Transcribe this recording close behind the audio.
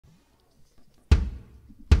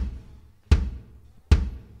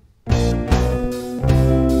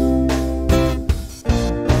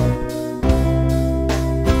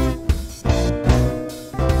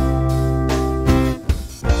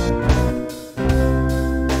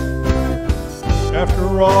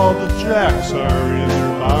where all the jacks are in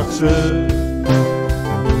their boxes,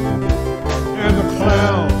 and the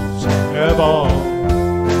clowns have all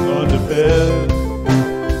gone to bed.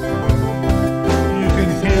 You can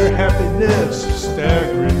hear happiness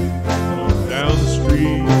staggering on down the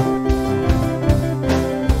street.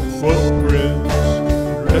 Footprints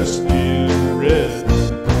dressed in red,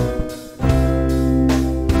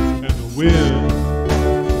 and the wind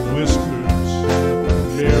whispers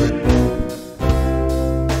merry.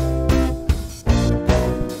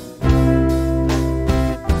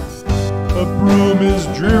 A broom is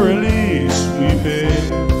drearily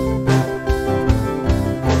sweeping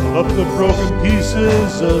up the broken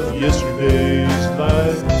pieces of yesterday's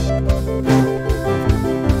life.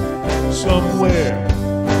 Somewhere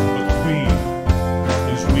a queen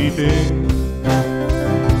is weeping.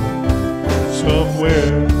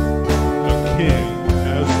 Somewhere a king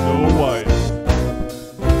has no wife.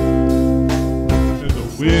 And the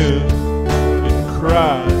wind, it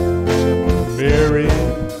cries merry.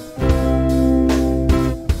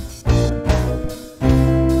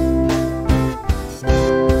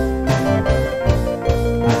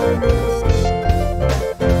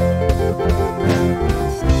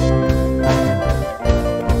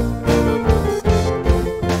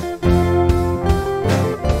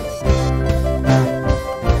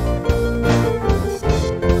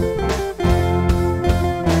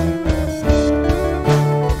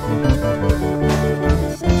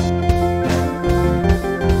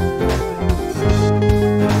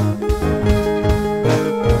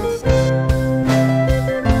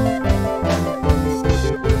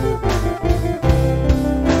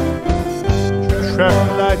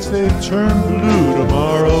 Traffic lights, they turn blue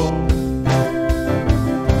tomorrow,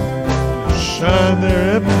 shine their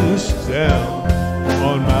emptiness down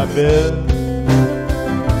on my bed.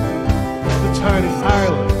 The tiny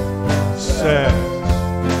island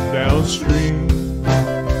sags downstream,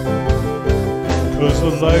 'cause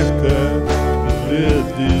the life that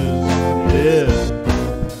lived is dead.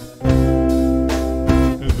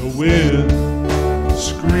 And the wind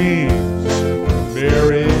screams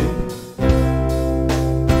merry.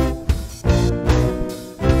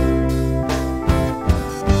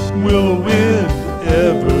 Will the wind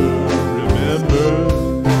ever remember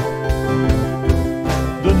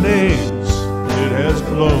the names it has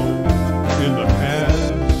blown in the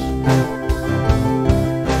past?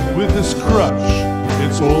 With its crush,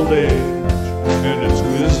 its old age, and its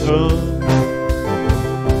wisdom,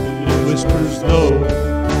 it whispers, no,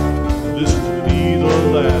 this will be the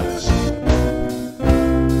last.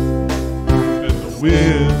 And the wind